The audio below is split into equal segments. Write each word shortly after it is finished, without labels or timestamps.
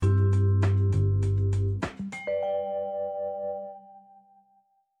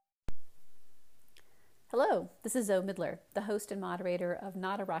Hello, this is Zoe Midler, the host and moderator of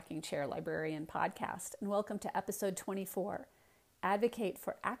Not a Rocking Chair Librarian podcast, and welcome to episode 24, Advocate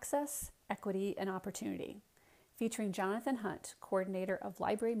for Access, Equity, and Opportunity, featuring Jonathan Hunt, Coordinator of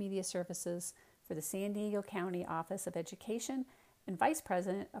Library Media Services for the San Diego County Office of Education and Vice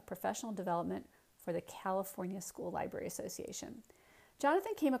President of Professional Development for the California School Library Association.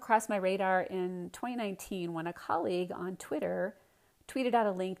 Jonathan came across my radar in 2019 when a colleague on Twitter tweeted out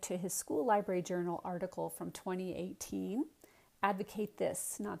a link to his School Library Journal article from 2018, Advocate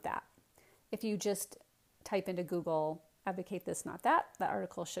This, Not That. If you just type into Google, Advocate This, Not That, the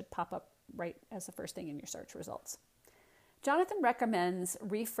article should pop up right as the first thing in your search results. Jonathan recommends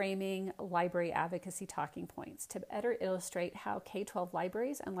reframing library advocacy talking points to better illustrate how K-12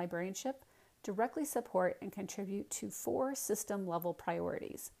 libraries and librarianship directly support and contribute to 4 system-level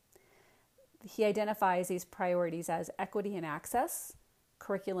priorities. He identifies these priorities as equity and access,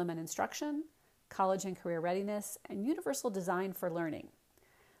 curriculum and instruction, college and career readiness, and universal design for learning,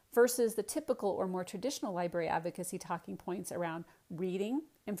 versus the typical or more traditional library advocacy talking points around reading,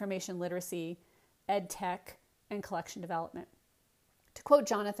 information literacy, ed tech, and collection development. To quote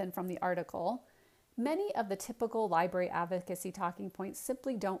Jonathan from the article, many of the typical library advocacy talking points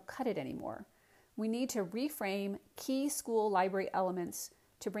simply don't cut it anymore. We need to reframe key school library elements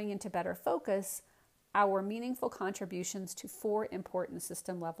to bring into better focus our meaningful contributions to 4 important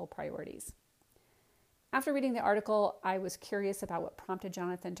system-level priorities. After reading the article, I was curious about what prompted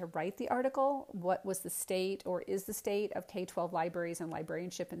Jonathan to write the article. What was the state or is the state of K-12 libraries and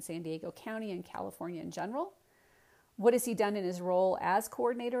librarianship in San Diego County and California in general? What has he done in his role as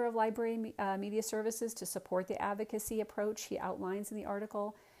coordinator of library media services to support the advocacy approach he outlines in the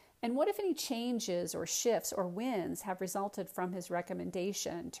article? And what, if any, changes or shifts or wins have resulted from his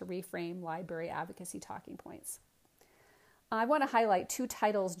recommendation to reframe library advocacy talking points? I want to highlight 2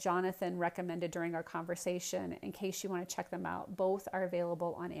 titles Jonathan recommended during our conversation in case you want to check them out. Both are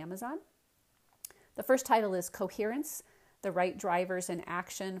available on Amazon. The first title is Coherence, The Right Drivers in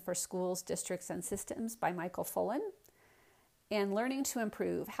Action for Schools, Districts, and Systems by Michael Fullen, and Learning to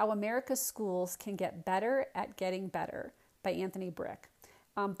Improve, How America's Schools Can Get Better at Getting Better by Anthony Brick.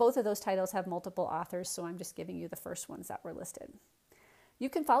 Both of those titles have multiple authors, so I'm just giving you the first ones that were listed. You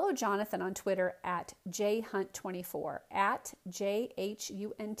can follow Jonathan on Twitter at jhunt24, at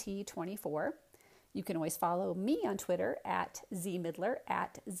JHUNT24. You can always follow me on Twitter at zmidler,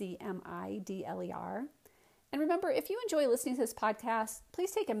 at ZMIDLER. And remember, if you enjoy listening to this podcast,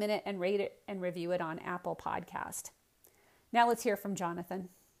 please take a minute and rate it and review it on Apple Podcast. Now let's hear from Jonathan.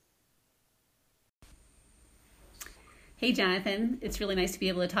 Hey, Jonathan. It's really nice to be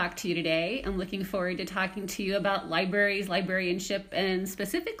able to talk to you today. I'm looking forward to talking to you about libraries, librarianship, and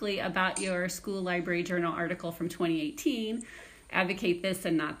specifically about your School Library Journal article from 2018, Advocate This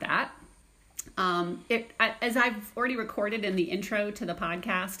and Not That. As I've already recorded in the intro to the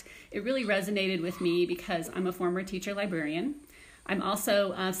podcast, it really resonated with me because I'm a former teacher librarian. I'm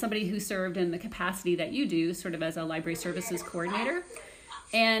also somebody who served in the capacity that you do, sort of as a library services coordinator.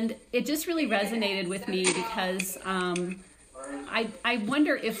 And it just really resonated with me because I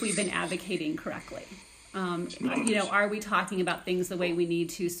wonder if we've been advocating correctly. Are we talking about things the way we need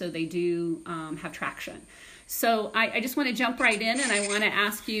to so they do have traction? So I just want to jump right in, and I want to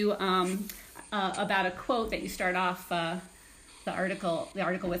ask you about a quote that you start off the article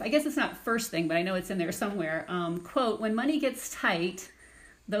with. I guess it's not first thing, but I know it's in there somewhere. Quote, "When money gets tight,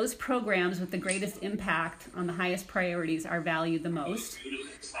 those programs with the greatest impact on the highest priorities are valued the most.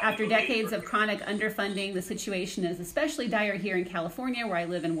 After decades of chronic underfunding, the situation is especially dire here in California, where I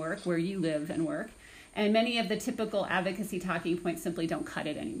live and work, where you live and work, and many of the typical advocacy talking points simply don't cut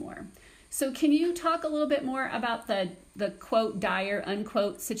it anymore." So can you talk a little bit more about the quote, dire,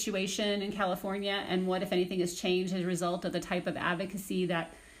 unquote situation in California and what, if anything, has changed as a result of the type of advocacy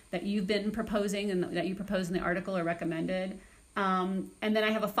that you've been proposing and that you proposed in the article or recommended? And then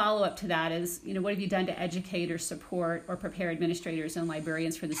I have a follow-up to that is, what have you done to educate or support or prepare administrators and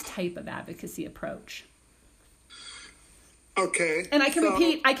librarians for this type of advocacy approach? Okay. And I can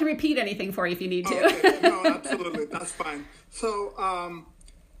repeat anything for you if you need to. Okay. No, absolutely. That's fine. So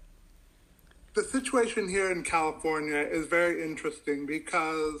the situation here in California is very interesting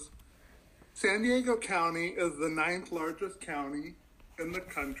because San Diego County is the 9th largest county in the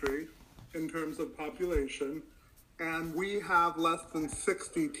country in terms of population. And we have less than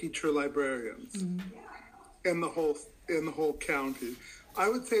 60 teacher librarians in the whole county. I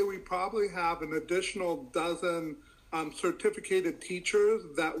would say we probably have an additional dozen certificated teachers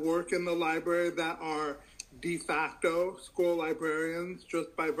that work in the library that are de facto school librarians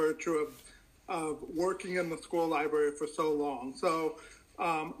just by virtue of working in the school library for so long. So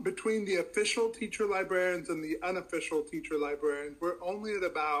between the official teacher librarians and the unofficial teacher librarians, we're only at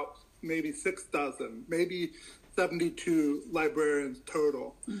about maybe 6 dozen, maybe 72 librarians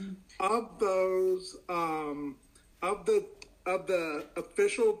total. Mm-hmm. Of those, of the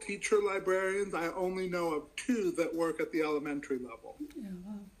official teacher librarians, I only know of 2 that work at the elementary level. Yeah,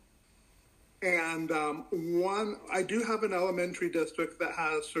 wow. And I do have an elementary district that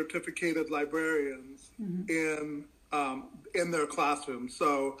has certificated librarians mm-hmm. In their classroom.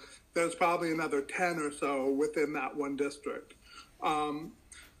 So there's probably another 10 or so within that one district.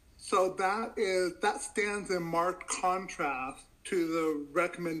 So that stands in marked contrast to the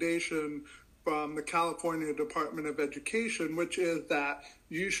recommendation from the California Department of Education, which is that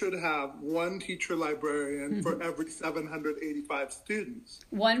you should have 1 teacher librarian mm-hmm. for every 785 students.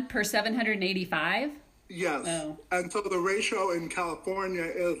 1 per 785? Yes. Oh. And so the ratio in California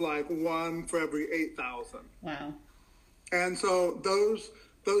is like 1 for every 8,000. Wow. And so those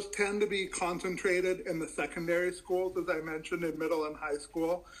tend to be concentrated in the secondary schools, as I mentioned, in middle and high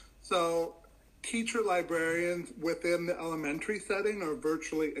school. So teacher librarians within the elementary setting are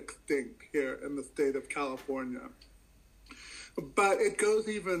virtually extinct here in the state of California. But it goes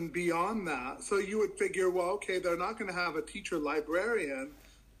even beyond that. So you would figure, well, okay, they're not going to have a teacher librarian,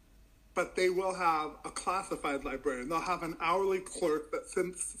 but they will have a classified librarian. They'll have an hourly clerk that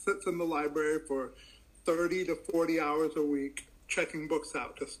sits in the library for 30 to 40 hours a week checking books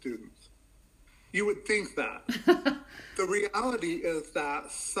out to students. You would think that. The reality is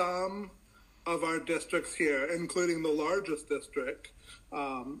that some of our districts here, including the largest district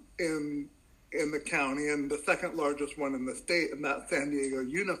in the county and the second largest one in the state, and that's San Diego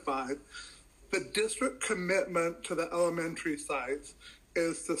Unified, the district commitment to the elementary sites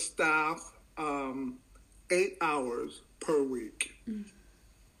is to staff 8 hours per week. Mm.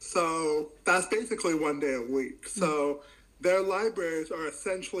 So that's basically 1 day a week. So their libraries are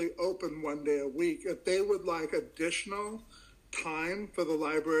essentially open 1 day a week. If they would like additional time for the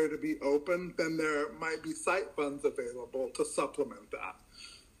library to be open, then there might be site funds available to supplement that.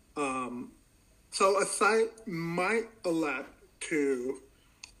 So a site might elect to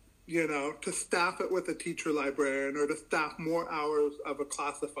staff it with a teacher librarian or to staff more hours of a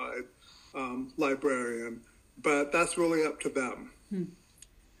classified librarian, but that's really up to them. Hmm.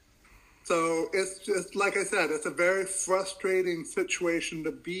 So it's just, like I said, it's a very frustrating situation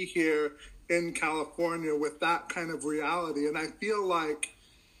to be here in California with that kind of reality. And I feel like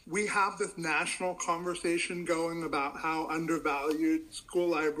we have this national conversation going about how undervalued school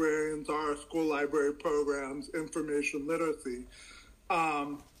librarians are, school library programs, information literacy.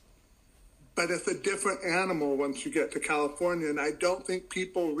 But it's a different animal once you get to California. And I don't think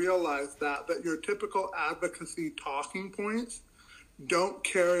people realize that your typical advocacy talking points don't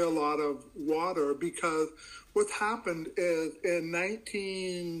carry a lot of water, because what's happened is in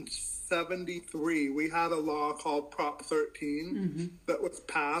 1973, we had a law called Prop 13 mm-hmm. that was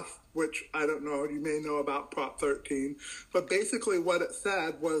passed, which I don't know, you may know about Prop 13. But basically what it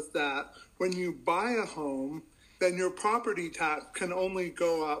said was that when you buy a home, then your property tax can only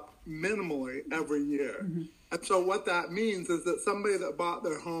go up minimally every year. Mm-hmm. And so what that means is that somebody that bought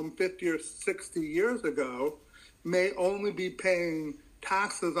their home 50 or 60 years ago may only be paying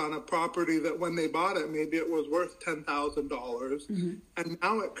taxes on a property that when they bought it, maybe it was worth $10,000. Mm-hmm. And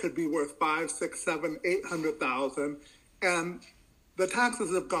now it could be worth $500,000, $600,000, $700,000. And the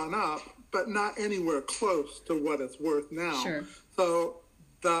taxes have gone up, but not anywhere close to what it's worth now. Sure. So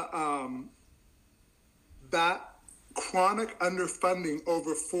that chronic underfunding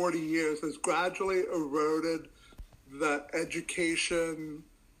over 40 years has gradually eroded the education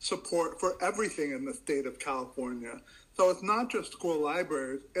support for everything in the state of California. So it's not just school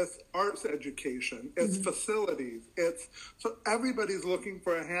libraries, it's arts education, it's mm-hmm. facilities, so everybody's looking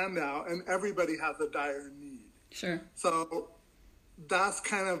for a handout and everybody has a dire need. Sure. So that's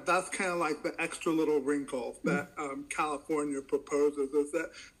kind of like the extra little wrinkle that California proposes, is that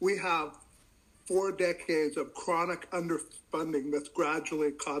we have 4 decades of chronic underfunding that's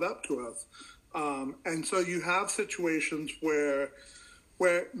gradually caught up to us. And so you have situations where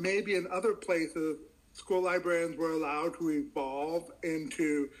maybe in other places, school librarians were allowed to evolve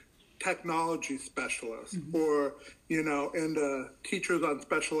into technology specialists mm-hmm. or, into teachers on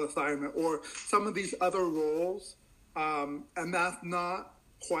special assignment or some of these other roles. And that's not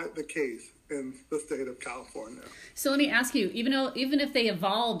quite the case in the state of California. So let me ask you, even if they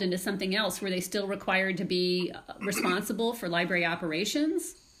evolved into something else, were they still required to be responsible for library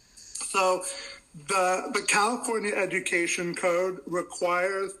operations? So the California Education Code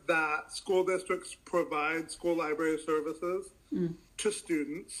requires that school districts provide school library services to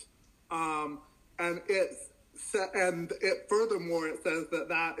students. And And furthermore, it says that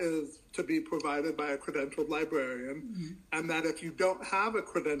that is to be provided by a credentialed librarian, and that if you don't have a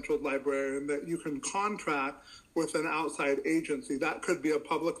credentialed librarian, that you can contract with an outside agency. That could be a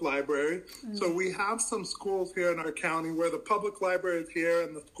public library. So we have some schools here in our county where the public library is here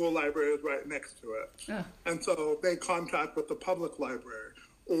and the school library is right next to it. And so they contract with the public library,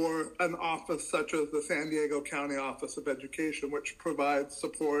 or an office such as the San Diego County Office of Education, which provides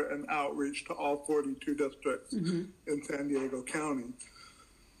support and outreach to all 42 districts in San Diego County.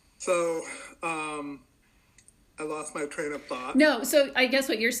 So I lost my train of thought. No, so I guess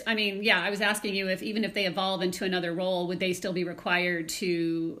what you're, I was asking you if even if they evolve into another role, would they still be required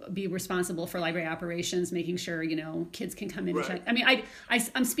to be responsible for library operations, making sure, kids can come in and check? I mean,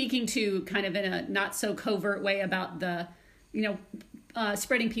 I'm speaking to kind of in a not so covert way about the,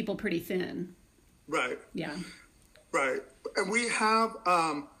 spreading people pretty thin. Right. Yeah. Right. And we have,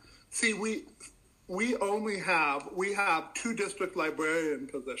 we have 2 district librarian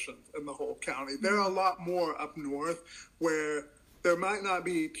positions in the whole county. There are a lot more up north where there might not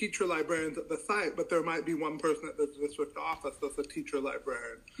be teacher librarians at the site, but there might be one person at the district office that's a teacher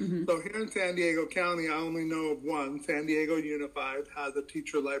librarian. So here in San Diego County, I only know of one. San Diego Unified has a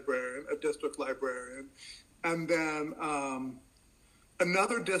teacher librarian, a district librarian. And then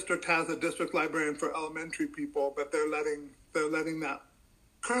another district has a district librarian for elementary people, but they're letting that.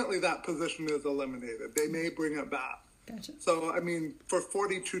 Currently, that position is eliminated. They may bring it back. Gotcha. So, for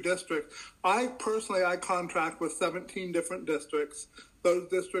 42 districts, I contract with 17 different districts. Those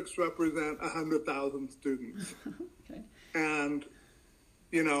districts represent 100,000 students. Okay. And,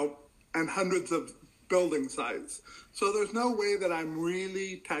 and hundreds of building sites. So there's no way that I'm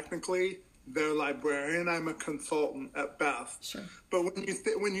really technically their librarian. I'm a consultant at best. Sure. But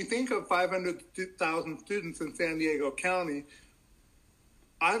when you think of 500,000 students in San Diego County,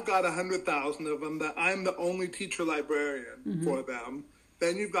 I've got 100,000 of them that I'm the only teacher librarian for them.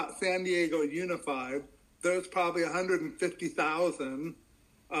 Then you've got San Diego Unified. There's probably 150,000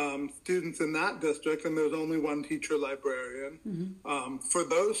 students in that district, and there's only one teacher librarian for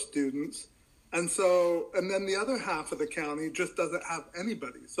those students. And then the other half of the county just doesn't have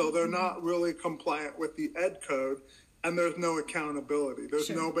anybody. So they're not really compliant with the ed code, and there's no accountability. There's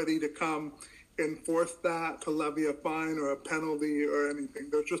nobody to come enforce that, to levy a fine or a penalty or anything.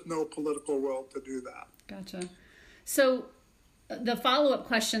 There's just no political will to do that. Gotcha. So the follow-up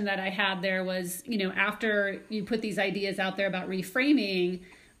question that I had there was, after you put these ideas out there about reframing,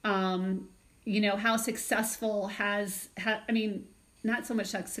 how successful not so much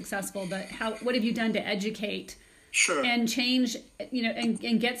successful, but what have you done to educate and change,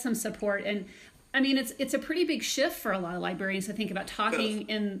 and get some support? And it's a pretty big shift for a lot of librarians to think about talking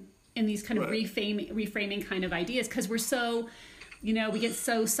in these kind of reframing kind of ideas, because we're so, we get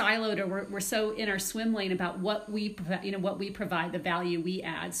so siloed, or we're so in our swim lane about what we provide, the value we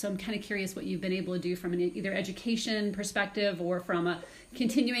add. So I'm kind of curious what you've been able to do from an either education perspective or from a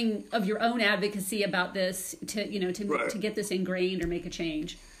continuing of your own advocacy about this to get this ingrained or make a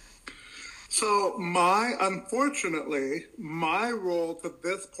change. So unfortunately, my role to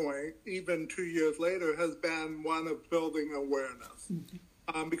this point, even 2 years later, has been one of building awareness.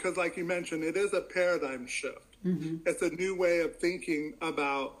 Because like you mentioned, it is a paradigm shift. It's a new way of thinking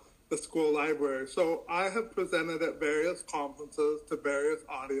about the school library. So I have presented at various conferences to various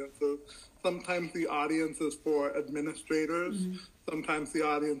audiences. Sometimes the audience is for administrators. Sometimes the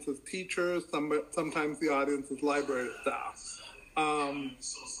audience is teachers. Sometimes the audience is library staff.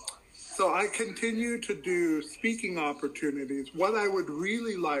 So I continue to do speaking opportunities. What I would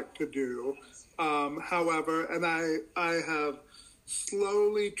really like to do, however, and I have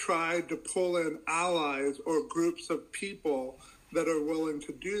slowly tried to pull in allies or groups of people that are willing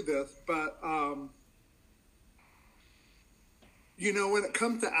to do this. But, when it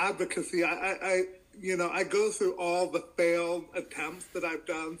comes to advocacy, I go through all the failed attempts that I've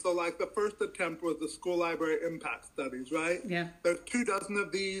done. So like the first attempt was the school library impact studies, right? Yeah. There's 24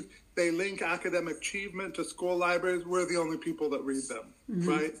 of these. They link academic achievement to school libraries. We're the only people that read them,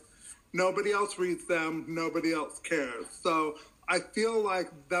 right? Nobody else reads them. Nobody else cares. So I feel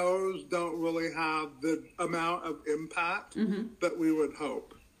like those don't really have the amount of impact that we would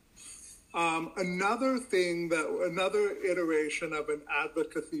hope. Another iteration of an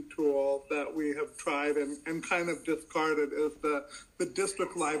advocacy tool that we have tried and kind of discarded is the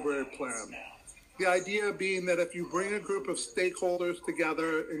district library plan. The idea being that if you bring a group of stakeholders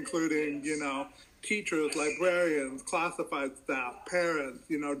together, including, teachers, librarians, classified staff, parents,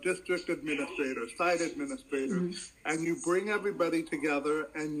 district administrators, site administrators, and you bring everybody together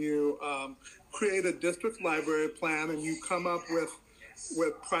and you create a district library plan, and you come up with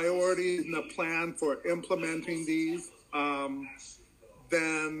with priorities and a plan for implementing these,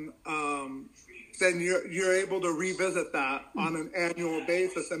 then you're able to revisit that on an annual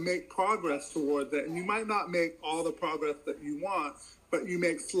basis and make progress towards it. And you might not make all the progress that you want, but you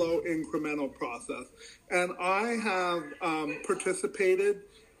make slow incremental process. And I have participated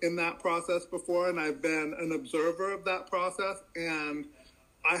in that process before, and I've been an observer of that process. And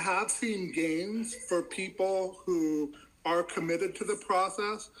I have seen gains for people who are committed to the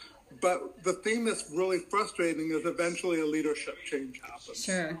process. But the thing that's really frustrating is eventually a leadership change happens.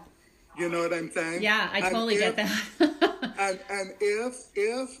 Sure. You know what I'm saying? Yeah, I totally get that. and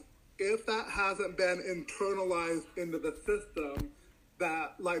if that hasn't been internalized into the system,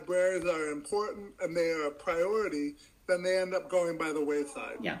 that librarians are important and they are a priority, then they end up going by the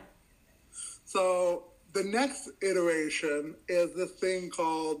wayside. Yeah. So the next iteration is this thing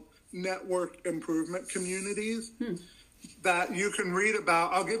called network improvement communities that you can read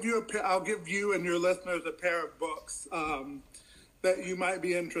about. I'll give you and your listeners a pair of books that you might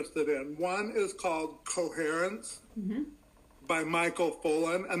be interested in. One is called Coherence by Michael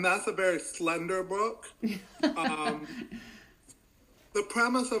Fullan, and that's a very slender book. The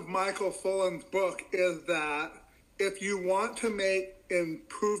premise of Michael Fullan's book is that if you want to make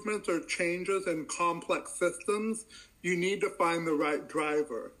improvements or changes in complex systems, you need to find the right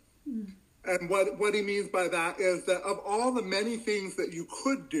driver. And what he means by that is that of all the many things that you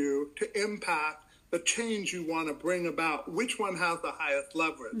could do to impact the change you want to bring about, which one has the highest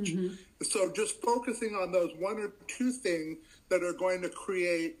leverage? So just focusing on those one or two things that are going to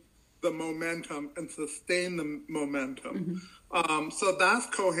create the momentum and sustain the momentum. So that's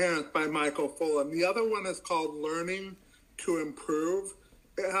Coherence by Michael Fullan. The other one is called Learning to Improve.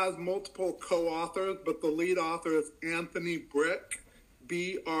 It has multiple co-authors, but the lead author is Anthony Bryk,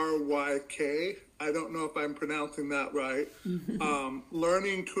 B-R-Y-K. I don't know if I'm pronouncing that right.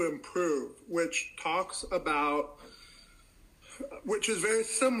 Learning to Improve, which talks about, which is very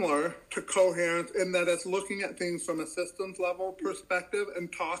similar to Coherence in that it's looking at things from a systems level perspective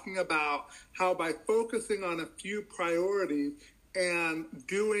and talking about how by focusing on a few priorities and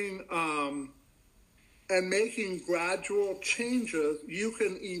doing and making gradual changes, you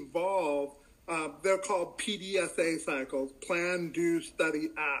can evolve. They're called PDSA cycles, plan, do, study,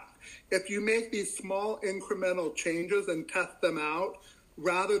 act. If you make these small incremental changes and test them out,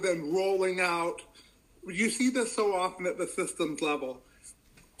 rather than rolling out, you see this so often at the systems level.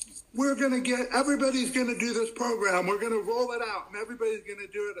 Everybody's going to do this program. We're going to roll it out, and everybody's going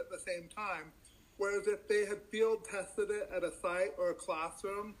to do it at the same time. Whereas if they had field tested it at a site or a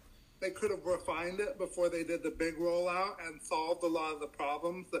classroom, they could have refined it before they did the big rollout and solved a lot of the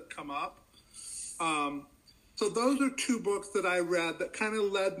problems that come up. So those are two books that I read that kind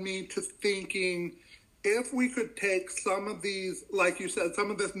of led me to thinking if we could take some of these, like you said, some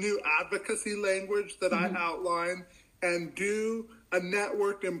of this new advocacy language that I outlined and do a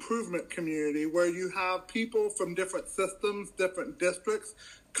networked improvement community where you have people from different systems, different districts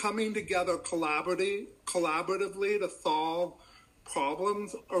coming together collaboratively to solve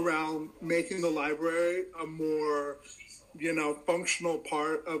problems around making the library a more functional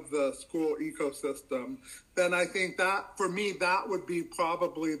part of the school ecosystem, then I think that, for me, that would be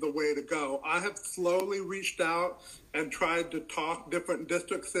probably the way to go. I have slowly reached out and tried to talk different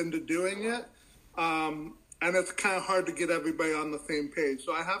districts into doing it, and it's kind of hard to get everybody on the same page.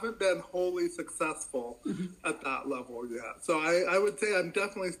 So I haven't been wholly successful at that level yet. So I would say I'm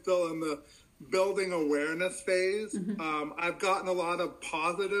definitely still in the building awareness phase. I've gotten a lot of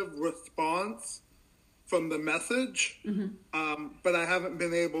positive response from the message, but I haven't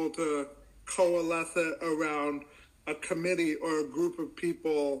been able to coalesce it around a committee or a group of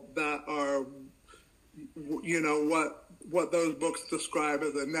people that are, what those books describe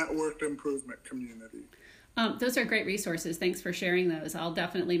as a networked improvement community. Those are great resources. Thanks for sharing those. I'll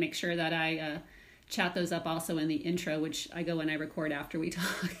definitely make sure that I chat those up also in the intro, which I go and I record after we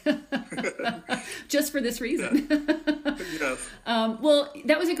talk, just for this reason. Yes. Well,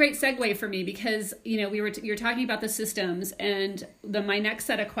 that was a great segue for me because you're talking about the systems, and my next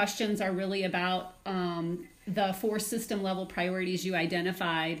set of questions are really about the 4 system level priorities you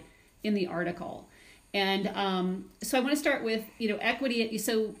identified in the article, and so I want to start with equity.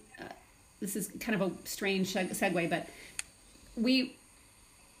 So this is kind of a strange segue, but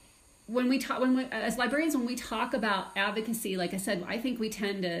as librarians, when we talk about advocacy, like I said, I think we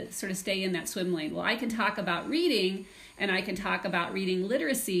tend to sort of stay in that swim lane. Well, I can talk about reading and I can talk about reading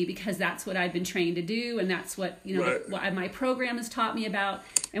literacy because that's what I've been trained to do. And that's what, right. what my program has taught me about.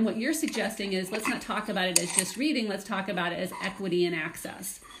 And what you're suggesting is let's not talk about it as just reading. Let's talk about it as equity and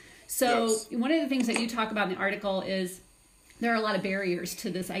access. So One of the things that you talk about in the article is there are a lot of barriers to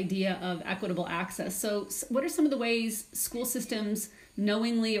this idea of equitable access. So what are some of the ways school systems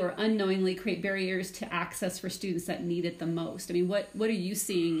knowingly or unknowingly create barriers to access for students that need it the most? I mean, what are you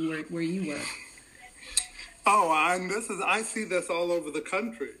seeing where you work? Oh, and I see this all over the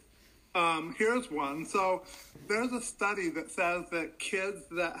country. Here's one. So there's a study that says that kids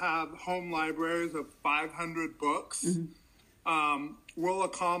that have home libraries of 500 books will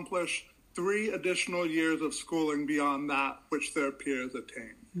accomplish 3 additional years of schooling beyond that which their peers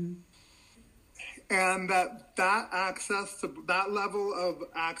attain. And that access to that level of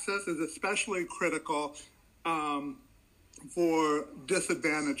access is especially critical for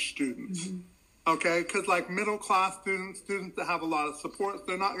disadvantaged students. Okay, because like middle class students that have a lot of supports,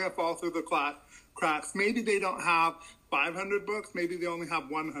 they're not going to fall through the cracks. Maybe they don't have 500 books, maybe they only have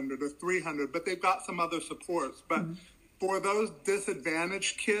 100 or 300, but they've got some other supports. But for those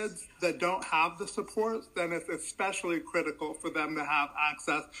disadvantaged kids that don't have the supports, then it's especially critical for them to have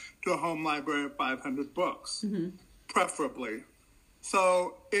access to a home library of 500 books, preferably.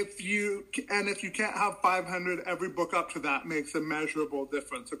 So if you can't have 500, every book up to that makes a measurable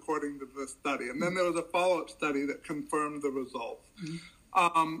difference according to the study. And then there was a follow-up study that confirmed the results.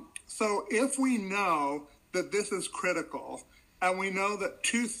 So if we know that this is critical, and we know that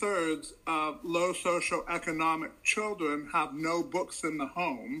 2/3 of low socioeconomic children have no books in the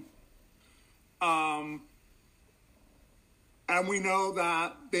home, and we know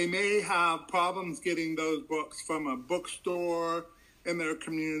that they may have problems getting those books from a bookstore in their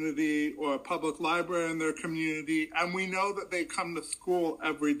community or a public library in their community, and we know that they come to school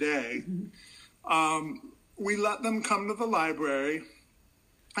every day. We let them come to the library,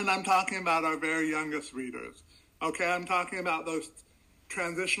 and I'm talking about our very youngest readers. Okay, I'm talking about those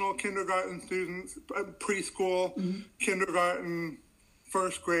transitional kindergarten students, preschool, kindergarten,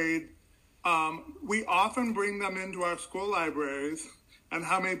 first grade. We often bring them into our school libraries, and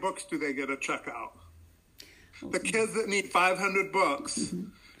how many books do they get to check out? The kids that need 500 books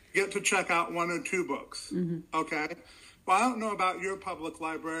get to check out 1 or 2 books, okay? Well, I don't know about your public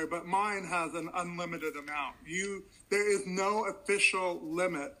library, but mine has an unlimited amount. There is no official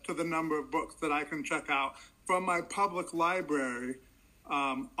limit to the number of books that I can check out from my public library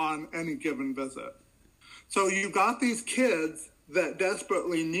on any given visit. So you've got these kids that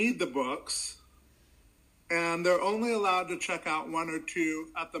desperately need the books, and they're only allowed to check out 1 or 2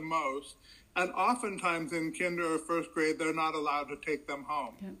 at the most. And oftentimes in kinder or first grade, they're not allowed to take them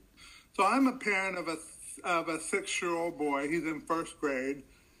home. Yep. So I'm a parent of a 6-year-old boy. He's in first grade.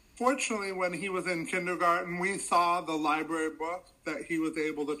 Fortunately, when he was in kindergarten, we saw the library book that he was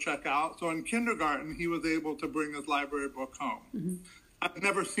able to check out. So in kindergarten, he was able to bring his library book home. I've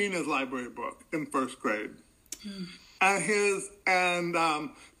never seen his library book in first grade. And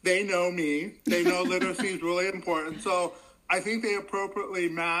they know me. They know literacy is really important. So I think they appropriately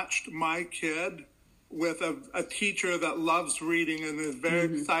matched my kid with a teacher that loves reading and is very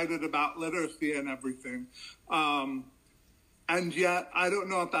excited about literacy and everything. And yet, I don't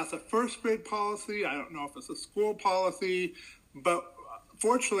know if that's a first grade policy. I don't know if it's a school policy. But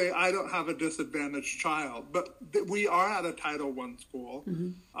fortunately, I don't have a disadvantaged child. But we are at a Title I school.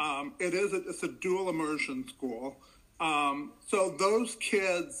 It's a dual immersion school. So those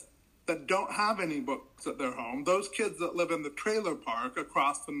kids that don't have any books at their home, those kids that live in the trailer park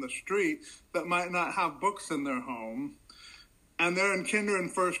across from the street that might not have books in their home, and they're in kinder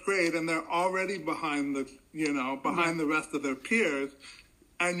and first grade, and they're already behind the rest of their peers,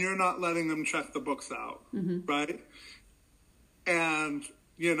 and you're not letting them check the books out, right? And,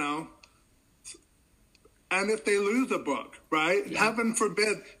 and if they lose a book, right? Yeah. Heaven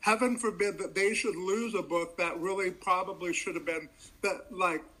forbid that they should lose a book that really probably should have been, that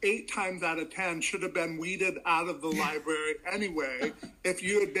like 8 times out of 10 should have been weeded out of the library anyway, if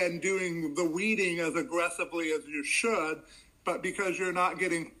you had been doing the weeding as aggressively as you should. But because you're not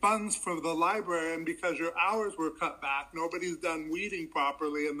getting funds for the library and because your hours were cut back, nobody's done weeding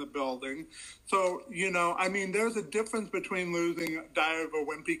properly in the building. So, there's a difference between losing Diary of a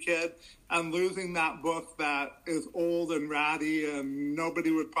Wimpy Kid and losing that book that is old and ratty and nobody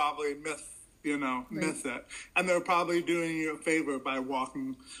would probably miss it. And they're probably doing you a favor by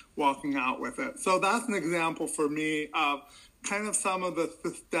walking out with it. So that's an example for me of kind of some of the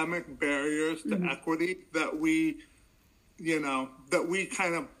systemic barriers to equity that we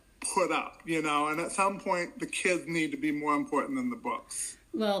kind of put up, and at some point the kids need to be more important than the books.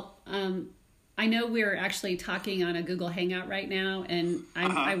 Well, I know we're actually talking on a Google Hangout right now, and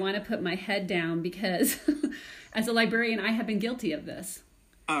I want to put my head down because as a librarian, I have been guilty of this.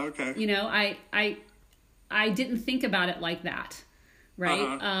 Oh, okay. I didn't think about it like that.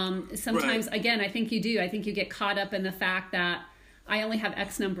 right? Sometimes, again, I think you do. I think you get caught up in the fact that I only have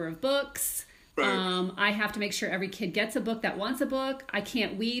X number of books. Right. I have to make sure every kid gets a book that wants a book. I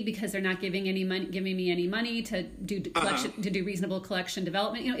can't weed because they're not giving me any money to do collection, to do reasonable collection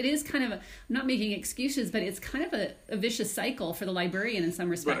development. It is kind of I'm not making excuses, but it's kind of a vicious cycle for the librarian in some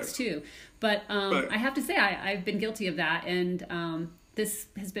respects too. But I have to say I've been guilty of that, and this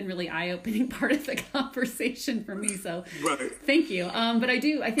has been really eye-opening part of the conversation for me. So thank you. But I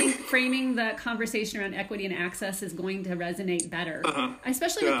think framing the conversation around equity and access is going to resonate better,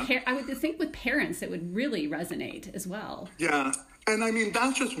 especially I would think with parents, it would really resonate as well. Yeah. And I mean,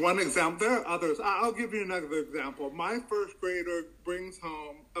 that's just one example. There are others. I'll give you another example. My first grader brings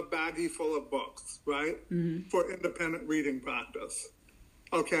home a baggie full of books, right? For independent reading practice.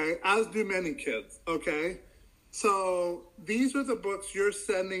 Okay. As do many kids. Okay. So these are the books you're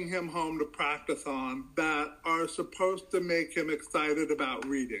sending him home to practice on that are supposed to make him excited about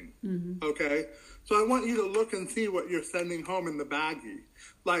reading. Okay? So I want you to look and see what you're sending home in the baggie.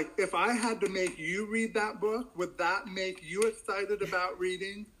 Like, if I had to make you read that book, would that make you excited about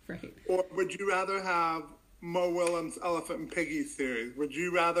reading? Right. Or would you rather have Mo Willems' Elephant and Piggy series? Would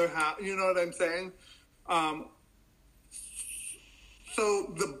you rather have, you know what I'm saying?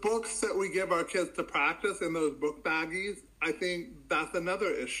 So the books that we give our kids to practice in those book baggies, I think that's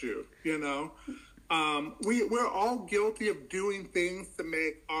another issue, We're all guilty of doing things to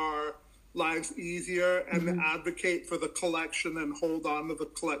make our lives easier and to advocate for the collection and hold on to the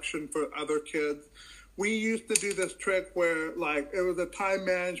collection for other kids. We used to do this trick where, it was a time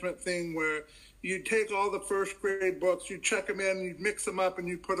management thing where you'd take all the first grade books, you'd check them in, you'd mix them up, and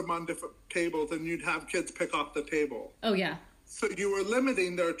you'd put them on different tables, and you'd have kids pick off the table. Oh, yeah. So you were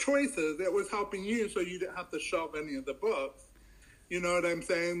limiting their choices. It was helping you so you didn't have to shelve any of the books. You know what I'm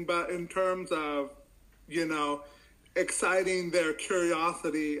saying? But in terms of, exciting their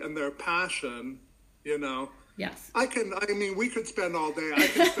curiosity and their passion, Yes. We could spend all day. I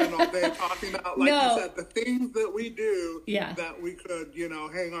could spend all day talking about, you said, the things that we do that we could,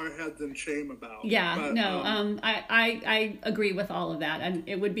 hang our heads in shame about. Yeah, but, I agree with all of that. And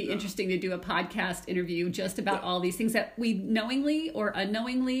it would be interesting to do a podcast interview just about all these things that we knowingly or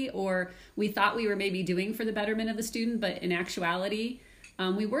unknowingly, or we thought we were maybe doing for the betterment of the student, but in actuality,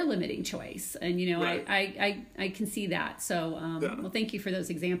 we were limiting choice. And, I can see that. So, well, thank you for those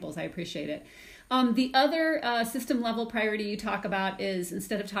examples. I appreciate it. The other system level priority you talk about is,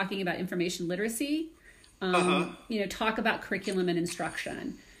 instead of talking about information literacy, talk about curriculum and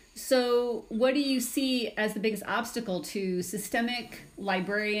instruction. So what do you see as the biggest obstacle to systemic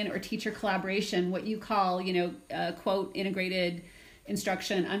librarian or teacher collaboration, what you call, quote, integrated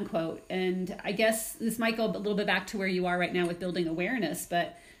instruction, unquote? And I guess this might go a little bit back to where you are right now with building awareness,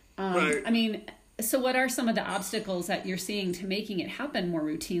 but so what are some of the obstacles that you're seeing to making it happen more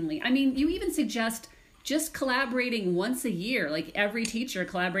routinely? I mean, you even suggest just collaborating once a year, like every teacher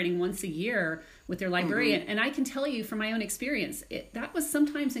collaborating once a year with their librarian. And I can tell you from my own experience, that was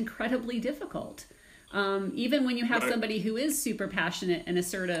sometimes incredibly difficult. Even when you have somebody who is super passionate and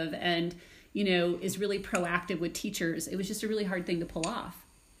assertive and, is really proactive with teachers, it was just a really hard thing to pull off.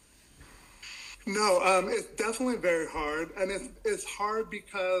 No, it's definitely very hard, and it's hard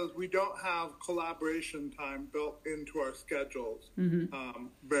because we don't have collaboration time built into our schedules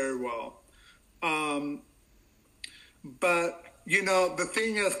very well. But, the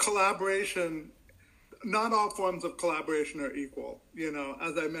thing is, collaboration, not all forms of collaboration are equal.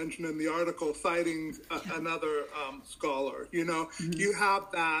 As I mentioned in the article, citing another scholar, you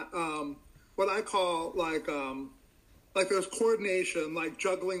have that, what I call like there's coordination, like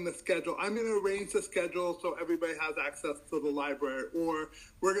juggling the schedule. I'm going to arrange the schedule so everybody has access to the library, or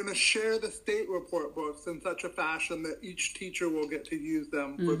we're going to share the state report books in such a fashion that each teacher will get to use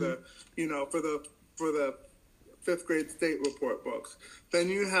them for the, for the fifth grade state report books. Then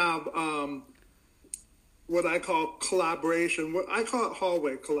you have what I call collaboration. I call it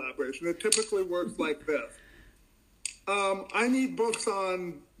hallway collaboration. It typically works like this. I need books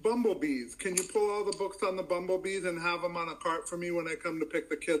on bumblebees. Can you pull all the books on the bumblebees and have them on a cart for me when I come to pick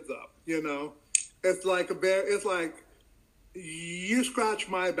the kids up? It's like it's like, you scratch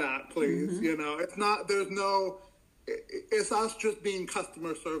my back, please. It's not, it's us just being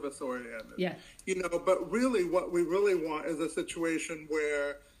customer service oriented. Yeah. But really what we really want is a situation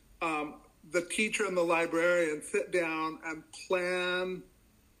where the teacher and the librarian sit down and plan,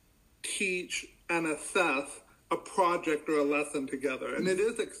 teach, and assess a project or a lesson together. And it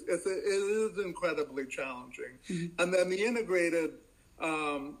is incredibly challenging. And then the integrated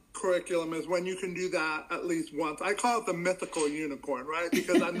curriculum is when you can do that at least once. I call it the mythical unicorn, right?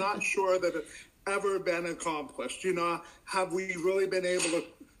 Because I'm not sure that ever been accomplished? You know, have we really been able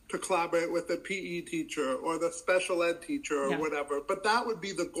to collaborate with the PE teacher or the special ed teacher or whatever? But that would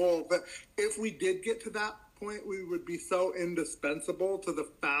be the goal. That if we did get to that point, we would be so indispensable to the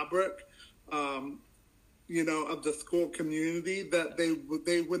fabric, you know, of the school community that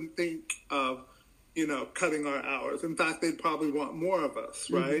they wouldn't think of, you know, cutting our hours. In fact, they'd probably want more of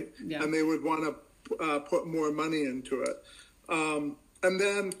us, right? Yeah. And they would want to put more money into it. And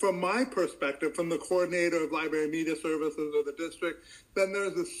then from my perspective, from the coordinator of library media services of the district, then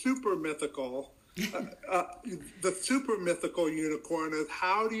there's a super mythical, the super mythical unicorn is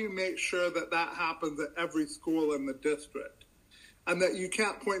how do you make sure that that happens at every school in the district? And that you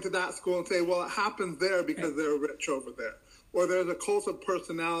can't point to that school and say, well, it happens there because they're rich over there. Or there's a cult of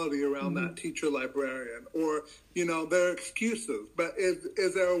personality around that teacher librarian. Or, you know, there are excuses. But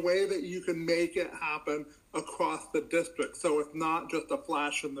is there a way that you can make it happen across the district so it's not just a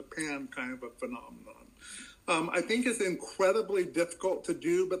flash in the pan kind of a phenomenon? I think it's incredibly difficult to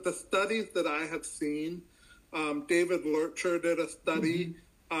do, but the studies that I have seen, David Lurcher did a study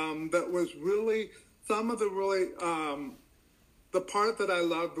that was really, some of the really, the part that I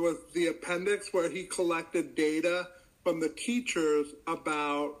loved was the appendix where he collected data from the teachers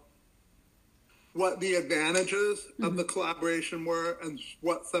about what the advantages of the collaboration were and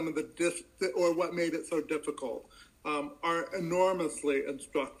what some of the or what made it so difficult are enormously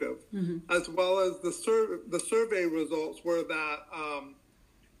instructive, as well as the survey results were that,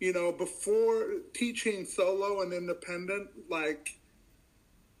 you know, before teaching solo and independent, like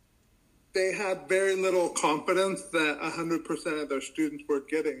they had very little confidence that 100% of their students were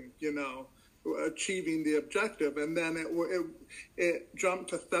getting, you know, achieving the objective, and then it jumped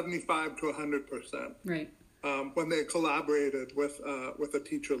to 75 to 100%. Right. When they collaborated with a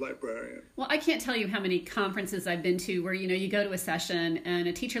teacher librarian. Well, I can't tell you how many conferences I've been to where, you know, you go to a session and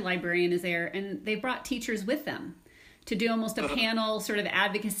a teacher librarian is there and they brought teachers with them to do almost a panel sort of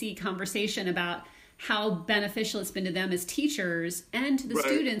advocacy conversation about how beneficial it's been to them as teachers and to the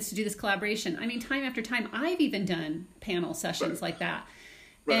students to do this collaboration. I mean, time after time, I've even done panel sessions like that.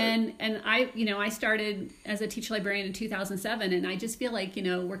 Right. And I, you know, I started as a teacher librarian in 2007, and I just feel like, you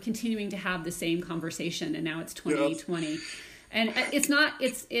know, we're continuing to have the same conversation, and now it's 2020. And it's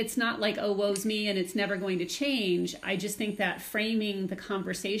not like, oh, woe's me, and it's never going to change. I just think that framing the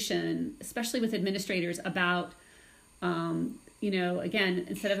conversation, especially with administrators about, you know, again,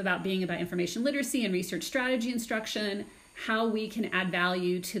 instead of about being about information literacy and research strategy instruction, how we can add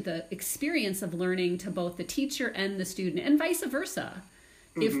value to the experience of learning to both the teacher and the student, and vice versa.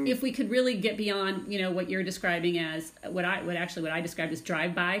 If we could really get beyond, you know, what you're describing as what I described as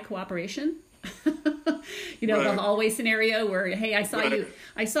drive-by cooperation, you know, the hallway scenario where, hey, I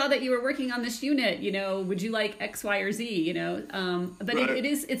saw that you were working on this unit, you know, would you like X, Y, or Z, you know, but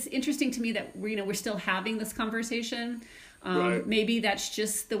it's interesting to me that we're still having this conversation. Maybe that's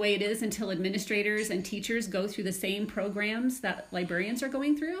just the way it is until administrators and teachers go through the same programs that librarians are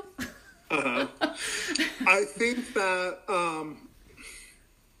going through. I think that,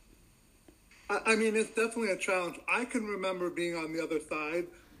 I mean, it's definitely a challenge. I can remember being on the other side.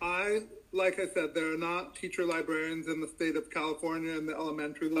 Like I said, there are not teacher librarians in the state of California in the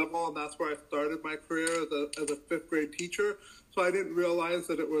elementary level, and that's where I started my career as a fifth grade teacher. So I didn't realize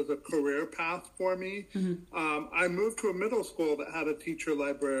that it was a career path for me. I moved to a middle school that had a teacher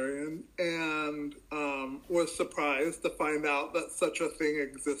librarian and was surprised to find out that such a thing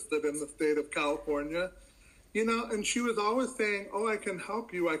existed in the state of California. You know, and she was always saying, oh, I can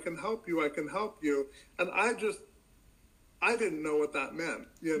help you, I can help you, I can help you. And I didn't know what that meant,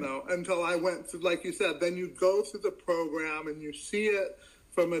 you know, until I went through, like you said, then you go through the program and you see it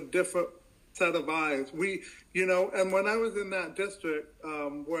from a different set of eyes. You know, and when I was in that district,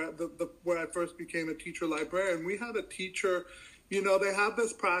 where I first became a teacher librarian, we had a teacher. You know, they had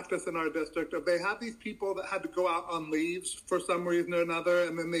this practice in our district of they had these people that had to go out on leaves for some reason or another,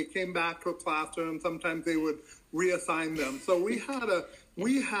 and then they came back to a classroom. Sometimes they would reassign them. So we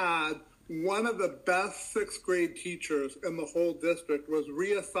had one of the best sixth grade teachers in the whole district was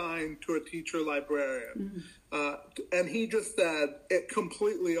reassigned to a teacher librarian. And he just said, it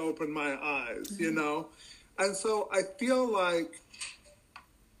completely opened my eyes, you know? And so I feel like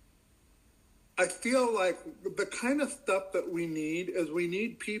the kind of stuff that we need is we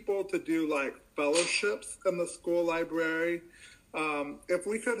need people to do like fellowships in the school library. If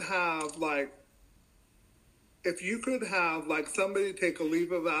we could have like if you could have like somebody take a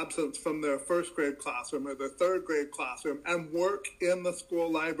leave of absence from their first grade classroom or their third grade classroom and work in the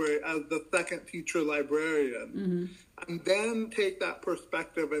school library as the second teacher librarian, and then take that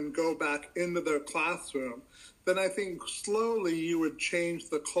perspective and go back into their classroom, then I think slowly you would change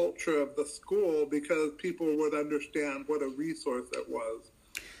the culture of the school because people would understand what a resource it was.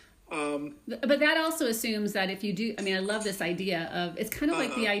 But that also assumes that if you do, I mean, I love this idea of, it's kind of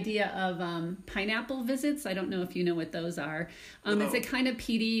like the idea of pineapple visits. I don't know if you know what those are. It's a kind of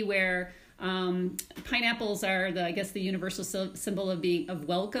PD where pineapples are I guess the universal symbol of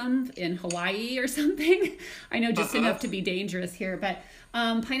welcome in Hawaii or something. I know just enough to be dangerous here, but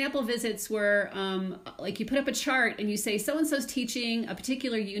pineapple visits were like you put up a chart and you say so-and-so's teaching a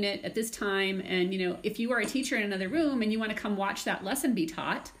particular unit at this time. And, you know, if you are a teacher in another room and you want to come watch that lesson be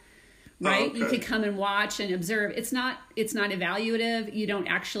taught, right? Okay. You could come and watch and observe. It's not evaluative. You don't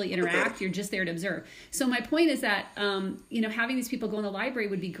actually interact. You're just there to observe. So my point is that, you know, having these people go in the library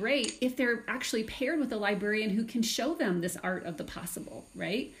would be great if they're actually paired with a librarian who can show them this art of the possible,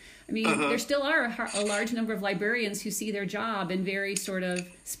 right? I mean, there still are a large number of librarians who see their job in very sort of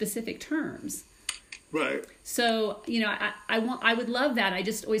specific terms. Right. So, you know, I would love that. I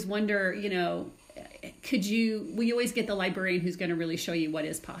just always wonder, you know, will you always get the librarian who's going to really show you what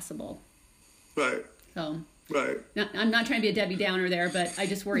is possible? Right. So, right. I'm not trying to be a Debbie Downer there, but I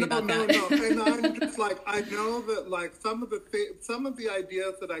just worry about that. No. And I'm just like, I know that like some of the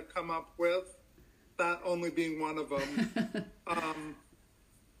ideas that I come up with, that only being one of them.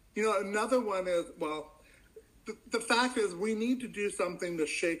 You know, another one is, well, the fact is we need to do something to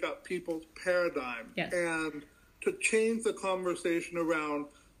shake up people's paradigm and to change the conversation around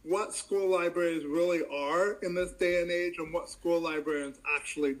what school libraries really are in this day and age and what school librarians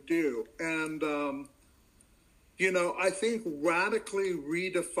actually do. And, you know, I think radically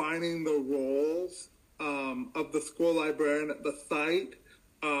redefining the roles of the school librarian at the site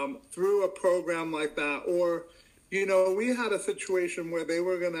through a program like that, or, you know, we had a situation where they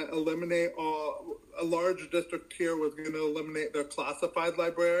were going to eliminate a large district here was going to eliminate their classified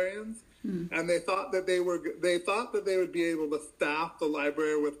librarians. And they thought that they would be able to staff the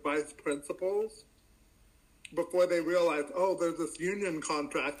library with vice principals before they realized, oh, there's this union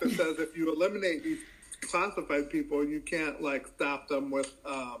contract that says if you eliminate these classified people, you can't like staff them with,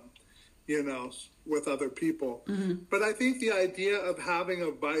 you know, with other people. But I think the idea of having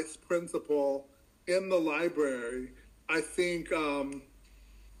a vice principal in the library, I think,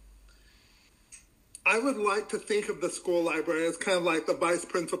 I would like to think of the school library as kind of like the vice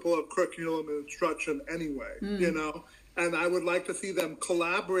principal of curriculum and instruction anyway, you know, and I would like to see them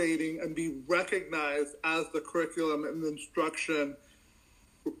collaborating and be recognized as the curriculum and instruction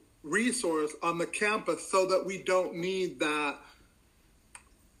resource on the campus so that we don't need that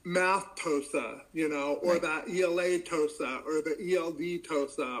math TOSA, you know, or that ELA TOSA or the ELD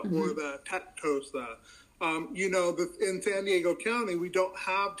TOSA or the tech TOSA. You know, in San Diego County, we don't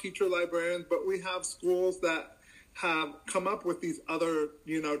have teacher librarians, but we have schools that have come up with these other,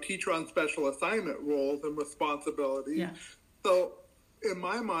 you know, teacher on special assignment roles and responsibilities. Yeah. So in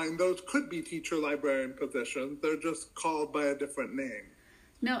my mind, those could be teacher librarian positions. They're just called by a different name.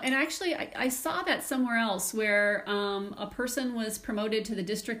 No, and actually, I saw that somewhere else where a person was promoted to the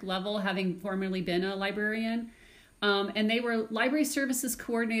district level, having formerly been a librarian, and they were library services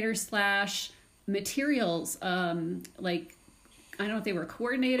coordinator / materials, like, I don't know if they were a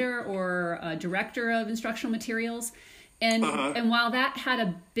coordinator or a director of instructional materials. And and while that had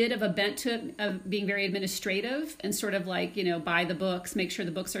a bit of a bent to it of being very administrative and sort of like, you know, buy the books, make sure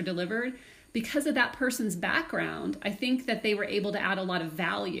the books are delivered, because of that person's background, I think that they were able to add a lot of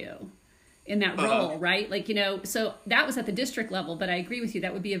value in that role, right? Like, you know, so that was at the district level, but I agree with you.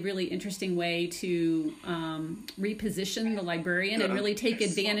 That would be a really interesting way to reposition the librarian and really take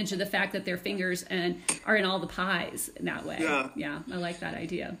advantage of the fact that their fingers are in all the pies in that way. Yeah, I like that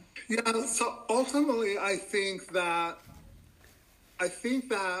idea. Yeah, so ultimately, I think that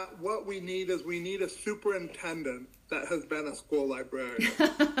what we need a superintendent that has been a school librarian.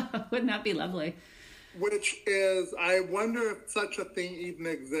 Wouldn't that be lovely? Which is, I wonder if such a thing even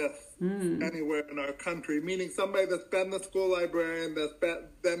exists anywhere in our country, meaning somebody that's been the school librarian,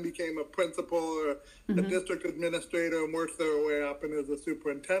 then became a principal or a district administrator and works their way up and is a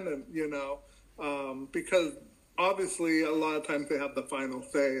superintendent, you know, because obviously a lot of times they have the final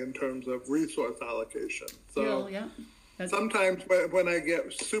say in terms of resource allocation. So yeah. Sometimes when I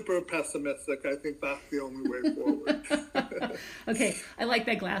get super pessimistic, I think that's the only way forward. Okay, I like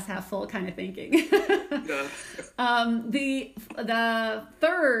that glass half full kind of thinking. Yeah. The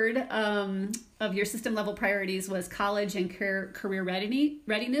third of your system level priorities was college and career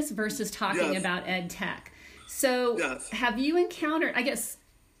readiness versus talking about ed tech. So Yes. have you encountered, I guess,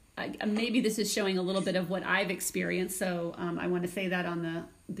 maybe this is showing a little bit of what I've experienced, so I want to say that on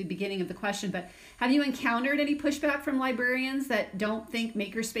the beginning of the question, but have you encountered any pushback from librarians that don't think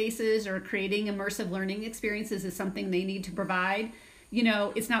makerspaces or creating immersive learning experiences is something they need to provide? You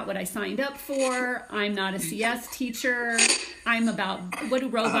know, it's not what I signed up for. I'm not a CS teacher. I'm about, what do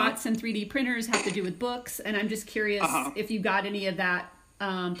robots and 3D printers have to do with books? And I'm just curious if you got any of that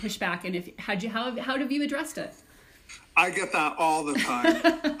pushback, and how have you addressed it? I get that all the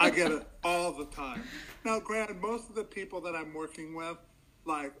time. I get it all the time. Now, granted, most of the people that I'm working with,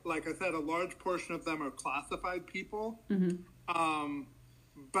 like I said, a large portion of them are classified people.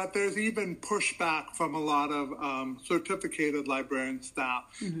 But there's even pushback from a lot of certificated librarian staff.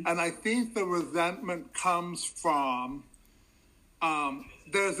 And I think the resentment comes from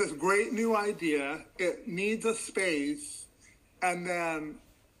there's this great new idea. It needs a space, and then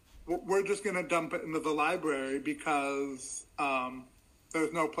we're just going to dump it into the library because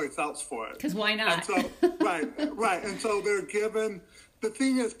there's no place else for it. Because why not? And so, right. And so they're given, the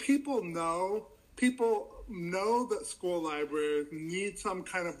thing is, people know that school libraries need some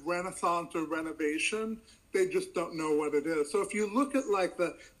kind of renaissance or renovation. They just don't know what it is. So if you look at like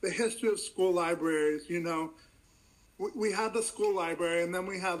the history of school libraries, you know, we had the school library, and then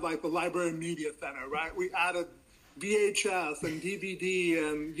we had like the library media center, right? We added VHS and DVD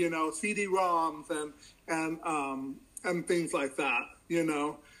and, you know, CD-ROMs and things like that, you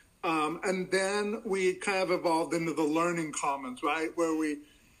know. And then we kind of evolved into the learning commons, right, where we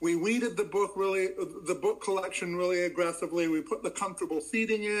weeded the book collection really aggressively. We put the comfortable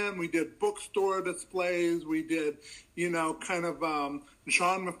seating in. We did bookstore displays. We did, you know, kind of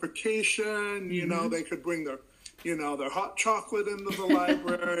genreification. You know, they could bring their hot chocolate into the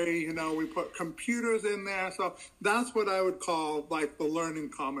library. You know, we put computers in there. So that's what I would call like the learning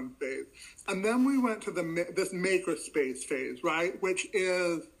common phase. And then we went to this makerspace phase, right, which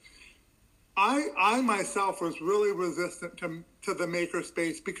is, I myself was really resistant to the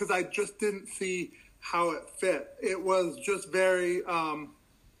makerspace because I just didn't see how it fit. It was just very, I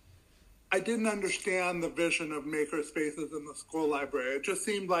didn't understand the vision of makerspaces in the school library. It just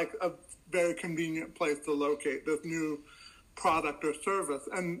seemed like a very convenient place to locate this new product or service.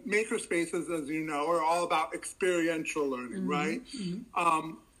 And makerspaces, as you know, are all about experiential learning, right?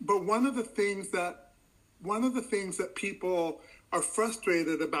 But one of the things that people are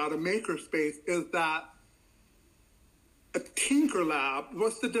frustrated about a makerspace is that a Tinker Lab,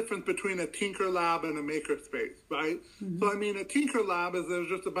 what's the difference between a Tinker Lab and a makerspace, right? So, I mean, a Tinker Lab is there's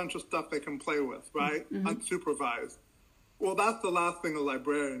just a bunch of stuff they can play with, right? Unsupervised. Well, that's the last thing a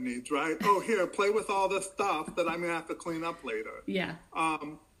librarian needs, right? Oh, here, play with all this stuff that I'm going to have to clean up later. Yeah.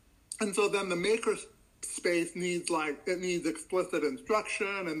 And so then the makerspace needs explicit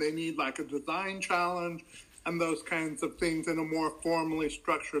instruction, and they need like a design challenge and those kinds of things in a more formally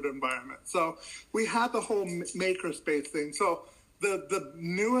structured environment. So we had the whole makerspace thing. So the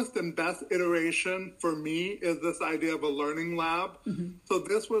newest and best iteration for me is this idea of a learning lab. So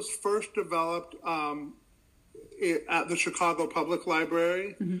this was first developed at the Chicago Public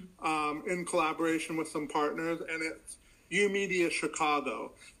Library in collaboration with some partners, and it's UMedia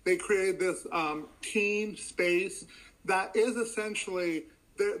Chicago. They created this teen space that is essentially,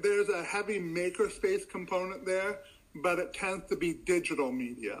 there's a heavy makerspace component there, but it tends to be digital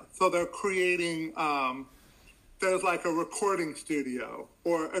media. So they're creating, there's like a recording studio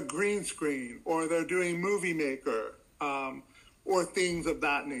or a green screen, or they're doing Movie Maker or things of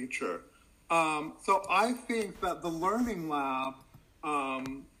that nature. So I think that the Learning Lab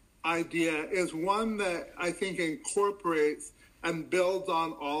idea is one that I think incorporates and builds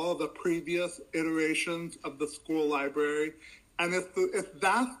on all the previous iterations of the school library. And if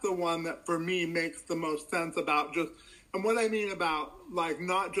that's the one that for me makes the most sense about just, and what I mean about like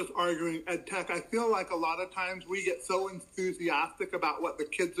not just arguing ed tech, I feel like a lot of times we get so enthusiastic about what the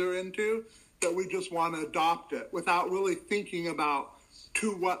kids are into that we just want to adopt it without really thinking about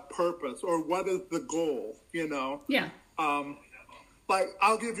to what purpose or what is the goal, you know? Yeah. Like,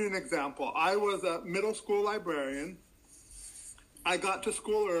 I'll give you an example. I was a middle school librarian. I got to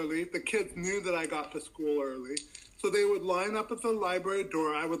school early. The kids knew that I got to school early. So they would line up at the library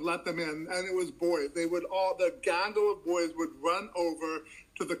door. I would let them in, and it was boys. The gaggle of boys would run over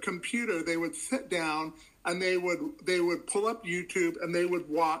to the computer. They would sit down, and they would pull up YouTube, and they would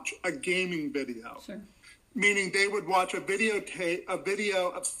watch a gaming video. Sure. Meaning they would watch a video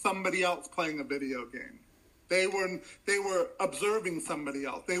of somebody else playing a video game. They were observing somebody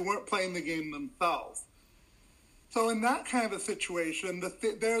else. They weren't playing the game themselves. So in that kind of a situation,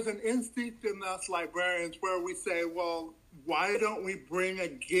 there's an instinct in us librarians where we say, well, why don't we bring a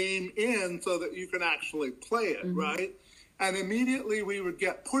game in so that you can actually play it, right? And immediately we would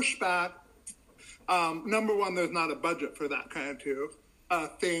get pushback. Number one, there's not a budget for that kind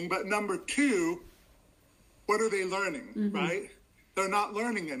of thing. But number two, what are they learning, right? They're not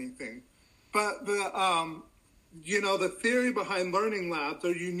learning anything. But the theory behind learning labs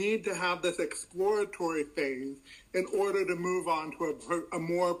are you need to have this exploratory phase in order to move on to a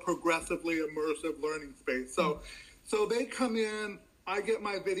more progressively immersive learning space. So they come in, I get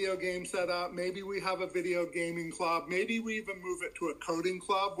my video game set up, maybe we have a video gaming club, maybe we even move it to a coding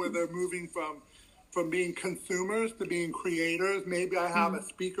club where they're moving from being consumers to being creators. Maybe I have a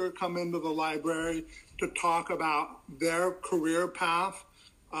speaker come into the library to talk about their career path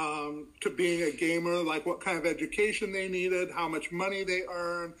to being a gamer, like what kind of education they needed, how much money they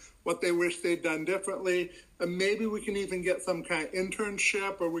earn, what they wish they'd done differently. And maybe we can even get some kind of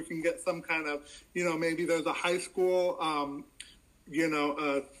internship, or we can get some kind of, maybe there's a high school,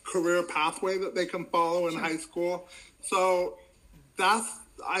 a career pathway that they can follow in high school. So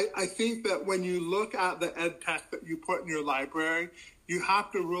I think that when you look at the ed tech that you put in your library, you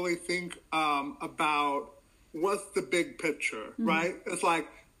have to really think about what's the big picture, right? It's like,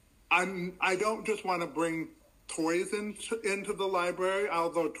 I don't just want to bring toys into the library,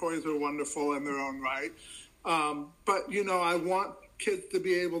 although toys are wonderful in their own right. But, I want kids to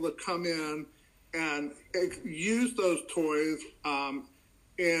be able to come in and use those toys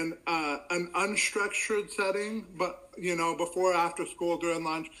in an unstructured setting, but, before, after school, during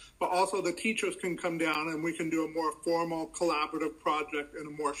lunch, but also the teachers can come down and we can do a more formal collaborative project in a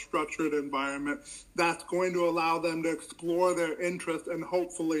more structured environment that's going to allow them to explore their interest and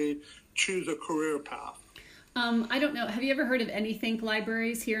hopefully choose a career path. I don't know. Have you ever heard of Anythink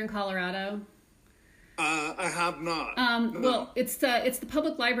libraries here in Colorado? I have not. No. Well, it's the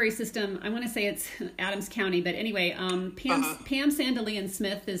public library system. I want to say it's Adams County, but anyway, Pam Sandalian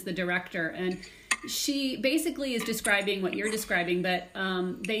Smith is the director, and she basically is describing what you're describing, but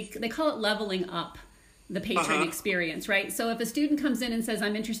they call it leveling up the patron experience, right? So if a student comes in and says,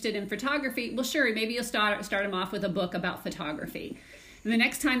 I'm interested in photography, well, sure, maybe you'll start them off with a book about photography. And the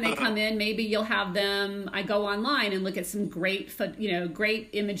next time they come in, maybe you'll have them, I go online and look at some great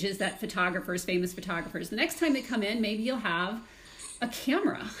images that famous photographers. The next time they come in, maybe you'll have a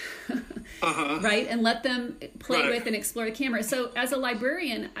camera, right? And let them play with and explore the camera. So as a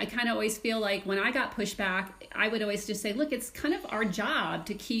librarian, I kind of always feel like when I got pushback, I would always just say, look, it's kind of our job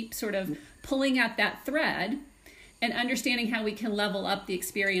to keep sort of pulling at that thread and understanding how we can level up the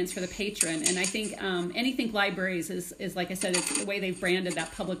experience for the patron. And I think Anythink Libraries is like I said, it's the way they've branded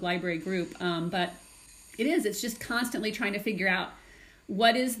that public library group. But it's just constantly trying to figure out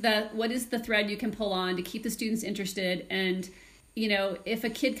what is the thread you can pull on to keep the students interested. And, if a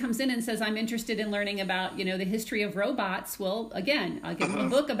kid comes in and says, I'm interested in learning about, the history of robots, well, again, I'll give them a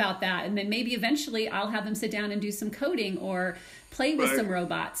book about that. And then maybe eventually I'll have them sit down and do some coding or play with some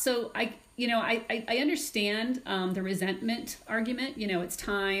robots. So I understand the resentment argument. It's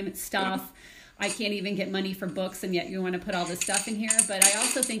time, it's stuff. I can't even get money for books, and yet you want to put all this stuff in here. But I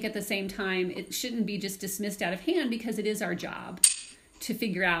also think at the same time, it shouldn't be just dismissed out of hand, because it is our job to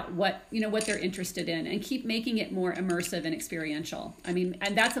figure out what they're interested in and keep making it more immersive and experiential. I mean,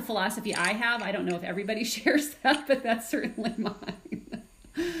 and that's a philosophy I have. I don't know if everybody shares that, but that's certainly mine.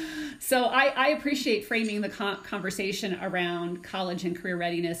 So I appreciate framing the conversation around college and career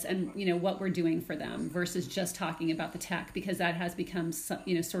readiness and, what we're doing for them versus just talking about the tech, because that has become,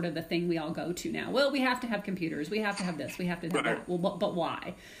 sort of the thing we all go to now. Well, we have to have computers. We have to have this. We have to have that. Well, but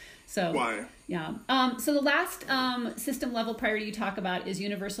why? So, why? Yeah. So the last system level priority you talk about is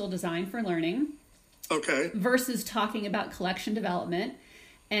universal design for learning. Okay. Versus talking about collection development.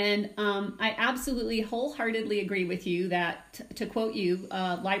 And I absolutely wholeheartedly agree with you that, to quote you,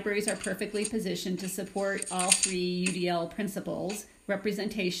 libraries are perfectly positioned to support all three UDL principles: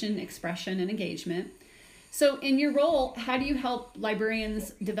 representation, expression, and engagement. So in your role, how do you help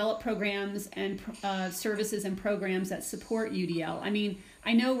librarians develop programs and services and programs that support UDL? I mean,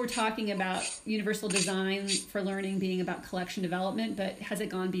 I know we're talking about universal design for learning being about collection development, but has it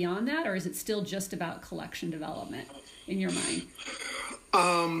gone beyond that, or is it still just about collection development in your mind?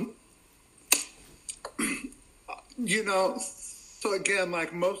 So again,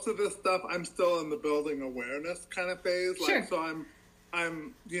 like most of this stuff, I'm still in the building awareness kind of phase. Sure. So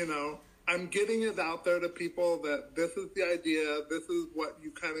I'm getting it out there to people that this is the idea. This is what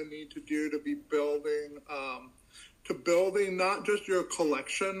you kind of need to do to be building not just your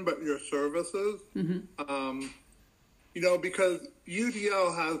collection, but your services. Mm-hmm. Because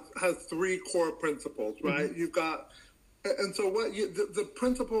UDL has three core principles, right? Mm-hmm. You've got, and so the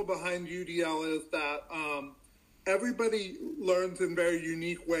principle behind UDL is that everybody learns in very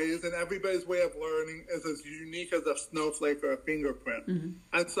unique ways, and everybody's way of learning is as unique as a snowflake or a fingerprint.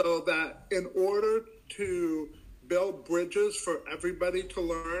 And so that in order to build bridges for everybody to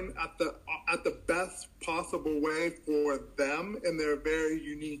learn at the best possible way for them in their very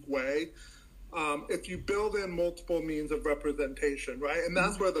unique way, if you build in multiple means of representation, right? And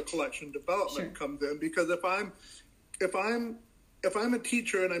that's where the collection development comes in, because if I'm a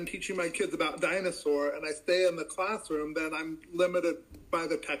teacher and I'm teaching my kids about dinosaur and I stay in the classroom, then I'm limited by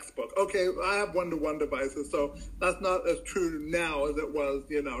the textbook. Okay, I have one-to-one devices, so that's not as true now as it was,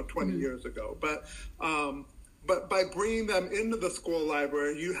 20 years ago. But by bringing them into the school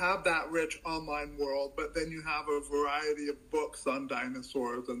library, you have that rich online world, but then you have a variety of books on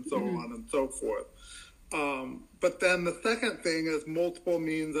dinosaurs and so on and so forth. But then the second thing is multiple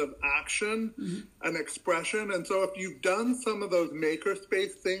means of action and expression. And so if you've done some of those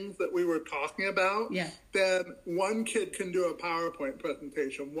makerspace things that we were talking about, then one kid can do a PowerPoint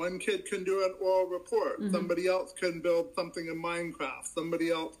presentation. One kid can do an oral report. Somebody else can build something in Minecraft.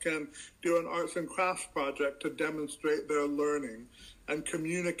 Somebody else can do an arts and crafts project to demonstrate their learning and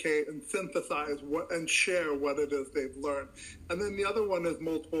communicate and synthesize and share what it is they've learned. And then the other one is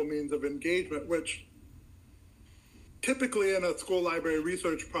multiple means of engagement, which typically in a school library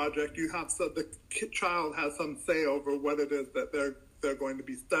research project, the child has some say over what it is that they're going to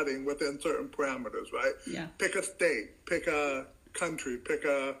be studying within certain parameters, right? Yeah. Pick a state, pick a country, pick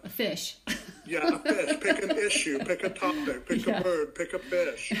a fish. Yeah, a fish. Pick an issue, pick a topic, pick a bird, pick a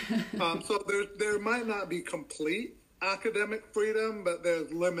fish. So there might not be complete academic freedom, but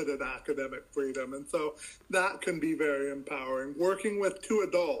there's limited academic freedom. And so that can be very empowering. Working with two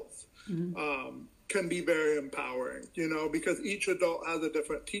adults can be very empowering, because each adult has a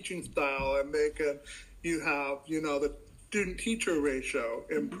different teaching style, and you have, the student-teacher ratio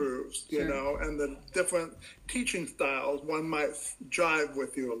improves, and the different teaching styles, one might jive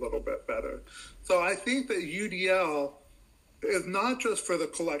with you a little bit better. So I think that UDL is not just for the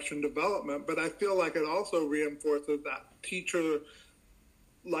collection development, but I feel like it also reinforces that teacher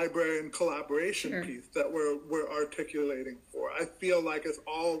librarian collaboration piece that we're articulating for. I feel like it's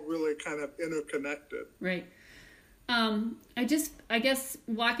all really kind of interconnected. Right. I guess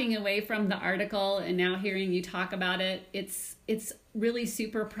walking away from the article and now hearing you talk about it, it's really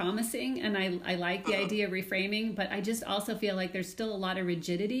super promising, and I like the idea of reframing, but I just also feel like there's still a lot of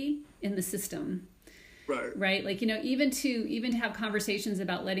rigidity in the system. Right. Like, even to have conversations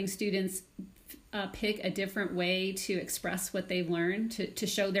about letting students pick a different way to express what they've learned, to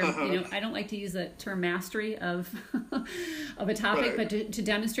show their, I don't like to use the term mastery of a topic, but to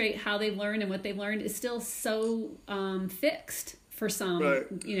demonstrate how they've learned and what they've learned is still so fixed for some,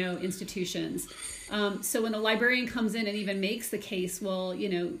 institutions. So when a librarian comes in and even makes the case, well,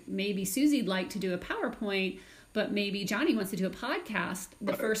 maybe Susie'd like to do a PowerPoint, but maybe Johnny wants to do a podcast.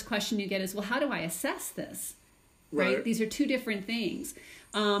 The first question you get is, well, how do I assess this? Right? These are two different things.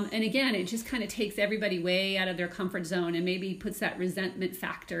 And again, it just kind of takes everybody way out of their comfort zone and maybe puts that resentment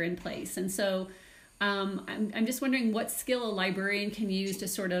factor in place. And so I'm just wondering what skill a librarian can use to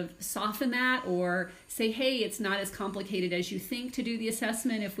sort of soften that, or say, hey, it's not as complicated as you think to do the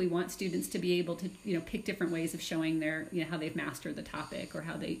assessment if we want students to be able to, pick different ways of showing their, how they've mastered the topic, or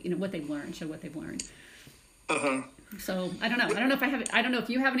how they, what they've learned, show what they've learned. So I don't know. I don't know if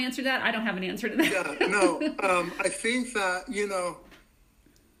you have an answer to that. I don't have an answer to that. Yeah, no. I think that,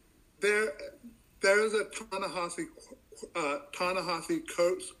 there's a Ta-Nehisi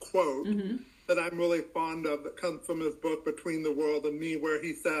Coates quote that I'm really fond of that comes from his book, Between the World and Me, where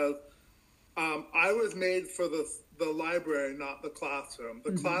he says, I was made for the library, not the classroom.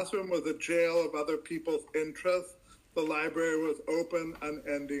 The classroom was a jail of other people's interests. The library was open,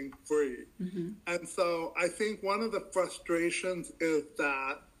 unending, free. And so I think one of the frustrations is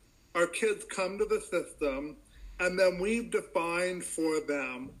that our kids come to the system, and then we've defined for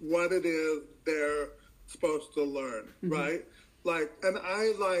them what it is they're supposed to learn, right? I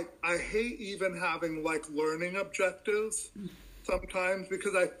hate even having learning objectives sometimes,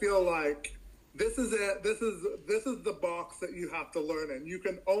 because I feel like this is it. This is the box that you have to learn in. You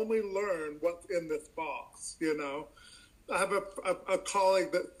can only learn what's in this box, I have a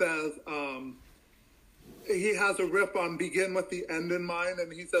colleague that says he has a riff on begin with the end in mind,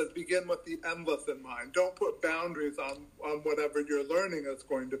 and he says begin with the endless in mind. Don't put boundaries on whatever your learning is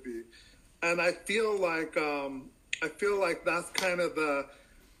going to be. And I feel like that's kind of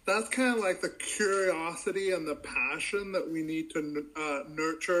like the curiosity and the passion that we need to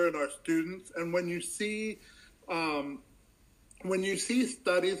nurture in our students. And when you see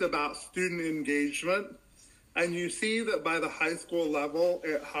studies about student engagement, And you see that by the high school level,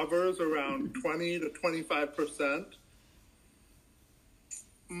 it hovers around 20 to 25%.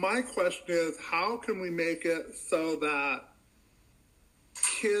 My question is, how can we make it so that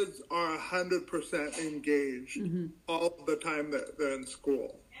kids are 100% engaged all the time that they're in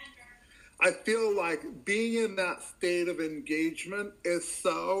school? I feel like being in that state of engagement is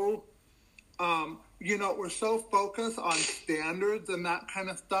so, we're so focused on standards and that kind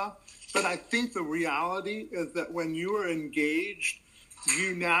of stuff. But I think the reality is that when you are engaged,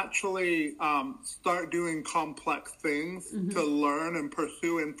 you naturally start doing complex things to learn and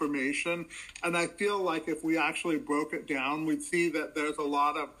pursue information. And I feel like if we actually broke it down, we'd see that there's a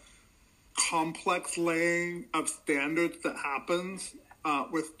lot of complex laying of standards that happens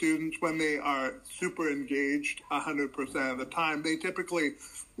with students when they are super engaged 100% of the time. They typically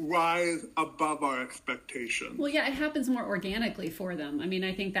rise above our expectations. Well, yeah, it happens more organically for them. I mean,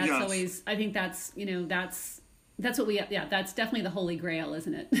 I think that's always, I think that's, that's what that's definitely the holy grail,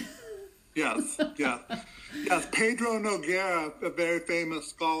 isn't it? Yes. Pedro Noguera, a very famous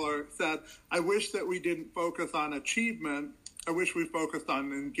scholar, said, I wish that we didn't focus on achievement. I wish we focused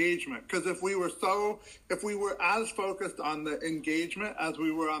on engagement. Because if we were as focused on the engagement as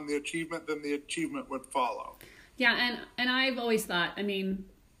we were on the achievement, then the achievement would follow. Yeah, and I've always thought,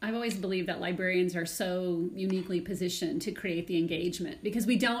 I've always believed that librarians are so uniquely positioned to create the engagement because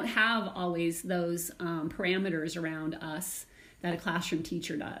we don't have always those parameters around us that a classroom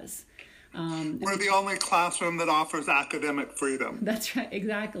teacher does. We're the only classroom that offers academic freedom. That's right.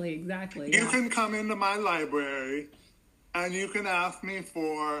 Exactly. You can come into my library and you can ask me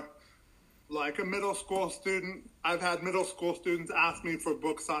for, like a middle school student. I've had middle school students ask me for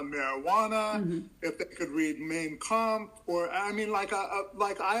books on marijuana, if they could read Mein Kampf, or I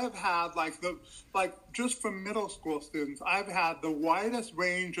have had just from middle school students, I've had the widest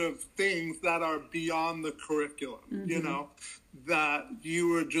range of things that are beyond the curriculum, that you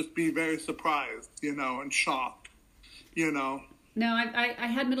would just be very surprised, and shocked, No, I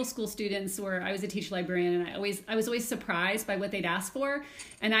had middle school students where I was a teacher librarian, and I was always surprised by what they'd ask for,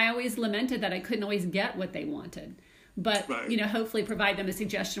 and I always lamented that I couldn't always get what they wanted. But hopefully provide them a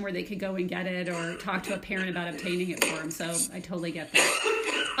suggestion where they could go and get it, or talk to a parent about obtaining it for them. So I totally get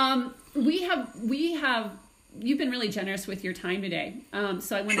that. We have. You've been really generous with your time today,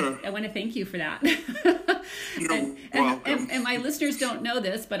 so I want to thank you for that. and my listeners don't know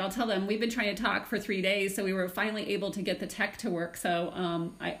this, but I'll tell them we've been trying to talk for 3 days, so we were finally able to get the tech to work. So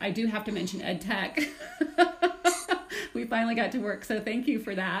I do have to mention Ed Tech. We finally got to work, so thank you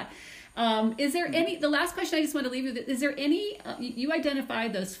for that. Is there any? The last question I just want to leave you with: is there any? You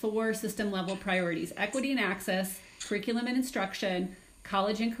identified those 4 system level priorities: equity and access, curriculum and instruction,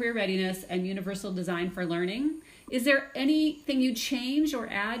 college and career readiness, and universal design for learning. Is there anything you'd change or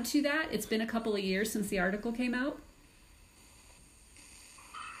add to that? It's been a couple of years since the article came out.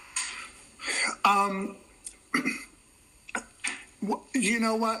 You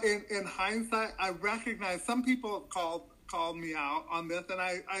know what? In hindsight, I recognize some people have called me out on this, and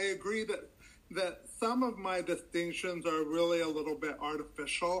I agree that some of my distinctions are really a little bit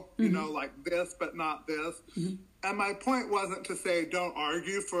artificial, like this, but not this. And my point wasn't to say don't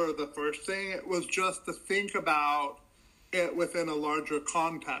argue for the first thing. It was just to think about it within a larger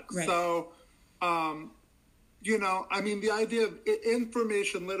context. Right. So, the idea of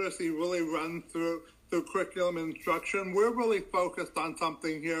information literacy really runs through curriculum instruction. We're really focused on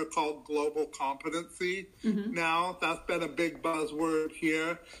something here called global competency. Now, that's been a big buzzword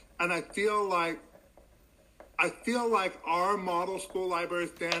here. And I feel like our model school library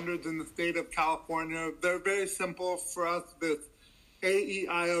standards in the state of California, they're very simple for us. This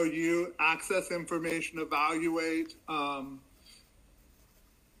AEIOU, access, information, evaluate,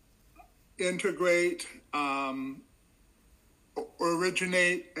 integrate,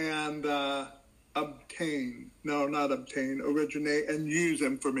 originate, and obtain. No, not obtain, originate, and use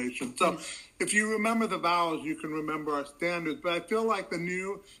information. So if you remember the vowels, you can remember our standards. But I feel like the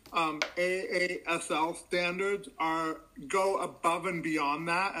new AASL standards go above and beyond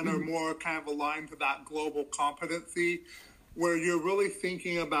that and are more kind of aligned to that global competency, where you're really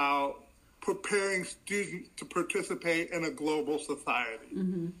thinking about preparing students to participate in a global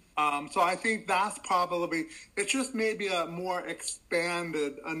society. So I think that's probably, it's just maybe a more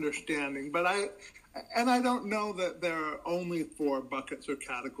expanded understanding. But I don't know that there are only 4 buckets or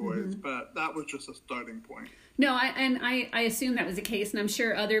categories, but that was just a starting point. No, I assume that was the case, and I'm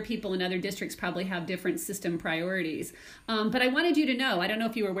sure other people in other districts probably have different system priorities. But I wanted you to know, I don't know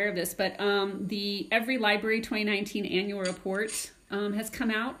if you were aware of this, but the Every Library 2019 annual report has come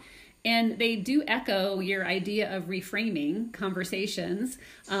out. And they do echo your idea of reframing conversations.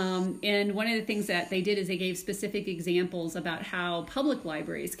 And one of the things that they did is they gave specific examples about how public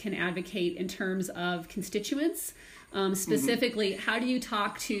libraries can advocate in terms of constituents. Specifically, how do you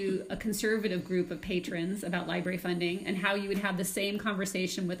talk to a conservative group of patrons about library funding, and how you would have the same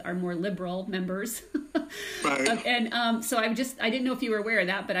conversation with our more liberal members? Right. So I didn't know if you were aware of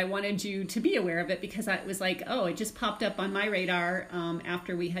that, but I wanted you to be aware of it, because I was like, oh, it just popped up on my radar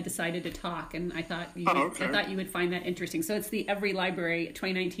after we had decided to talk, and I thought you would find that interesting. So it's the Every Library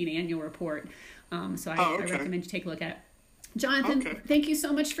 2019 annual report. I recommend you take a look at it. Jonathan, thank you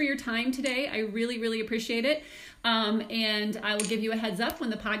so much for your time today. I really, really appreciate it. And I will give you a heads up when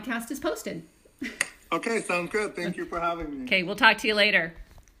the podcast is posted. Okay, sounds good. Thank you for having me. Okay, we'll talk to you later.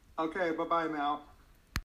 Okay, bye-bye now.